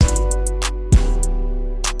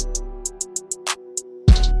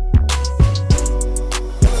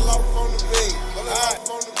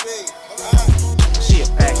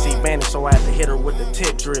hit her with the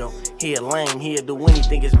tip drill. He a lame, he'll do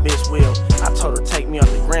anything his bitch will. I told her take me off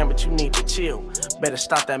the gram, but you need to chill. Better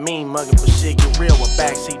stop that mean mugging for shit get real. With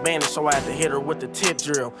backseat bandit, so I had to hit her with the tip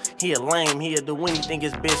drill. He a lame, he'll do anything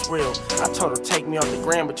his bitch will. I told her take me off the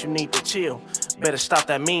gram, but you need to chill. Better stop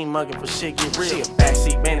that mean mugging for shit get real. She a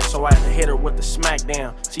backseat bandit, so I had to hit her with the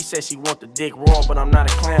smackdown. She said she want the dick raw, but I'm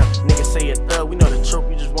not a clown. Niggas say a thug, we know the truth,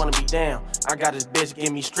 you just wanna be down. I got this bitch,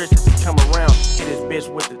 give me stretches to come around. Hit this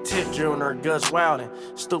bitch with the tip drill and her guts wildin'.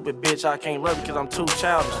 Stupid bitch, I can't love you cause I'm too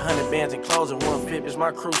childish. 100 bands in clothes and 150 is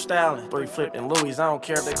my crew stylin'. 3 flippin' Louis, I don't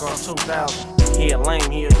care if they cost 2,000. He a lame,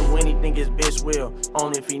 he'll do anything his bitch will.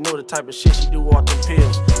 Only if he knew the type of shit she do off them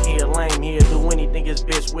pills. He a lame, he'll do anything his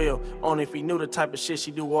bitch will. Only if he knew the type of shit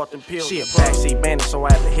she do off them pills. She a backseat bandit, so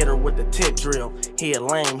I had to hit her with the tip drill. He a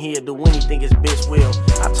lame, he'll do anything his bitch will.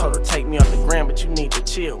 I told her take me off the gram, but you need to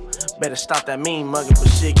chill. Better stop that mean mugging for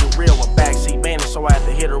shit get real. A backseat bandit, so I had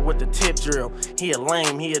to hit her with the tip drill. He a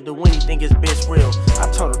lame, he'll do anything his bitch will. I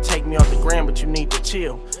told her take me off the gram, but you need to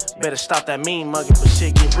chill. Better stop that mean mugging for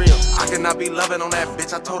shit get real. I cannot be loving on that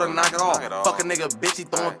bitch, I told her knock it off. Fuck a nigga bitch, he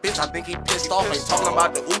throwing fits, I think he pissed off. Ain't talking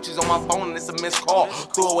about the Uchis on my phone and it's a missed call.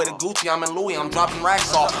 Threw away the Gucci, I'm in Louis, I'm dropping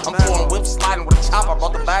racks off. I'm pulling whips, sliding with a chop, I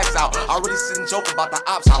brought the bags out. I really sit and joke about the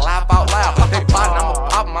ops, I laugh out loud. They plotting, I'ma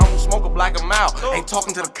pop 'em, I won't smoke a black 'em out. Ain't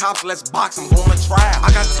talking to the cops, let's box 'em, going to trial.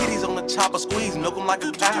 I got titties on the chopper, squeeze, milk 'em like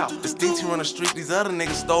a cow. This DT run the street, these other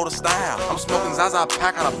niggas stole the style. I'm smoking Zaza,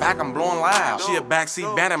 pack out the back, I'm blowing loud. She a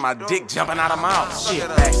backseat bandit, my dick jumping out of mouth. She a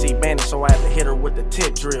backseat bandit, so I had to hit her with the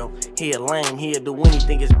tip drill. He a lame, he'll do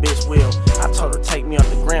anything his bitch will. I told her take me off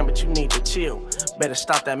the gram, but you need to chill. Better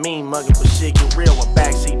stop that mean mugging for shit get real. A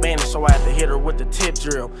backseat bandit, so I had to hit her with the tip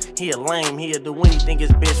drill. He a lame, he'll do anything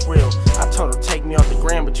his bitch will. I told her take me off the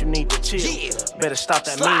gram, but you need to chill. Better stop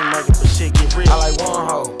that mean mugging for shit get real. I like one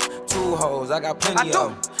hoe, 2 hoes, I got plenty of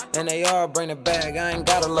them. And they all bring the bag, I ain't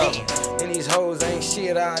gotta love them. And these hoes ain't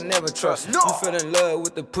shit, I never trust. You fell in love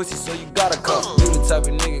with the pussy, so you gotta come. You the type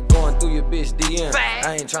of nigga going through your bitch DM.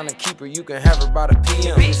 I ain't tryna keep her, you can have her by the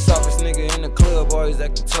PM. The softest nigga in the club, always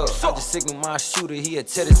acting tough. I just signal my shooter, he'll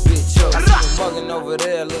tear this bitch up. See him mugging over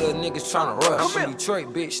there, little niggas tryna rush. From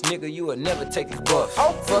Detroit, bitch, nigga, you would never take his buff.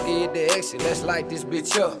 Fuck it, hit the exit, let's light this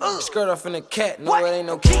bitch up. Skirt off in the cat, no, it ain't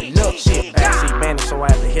no keeping up. She a backseat bandit, so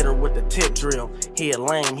I had to hit her with the tip drill. He a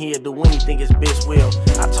lame, he'll do anything his bitch will.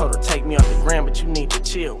 I told her take me off the gram, but you need to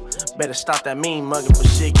chill. Better stop that mean mugging for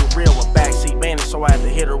shit get real. A backseat bandit, so I had to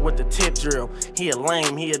hit her with the tip drill. He a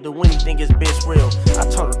lame, he'll do anything his bitch will. I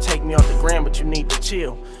told her take me off the gram, but you need to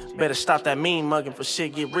chill. Better stop that mean mugging for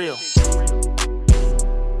shit get real.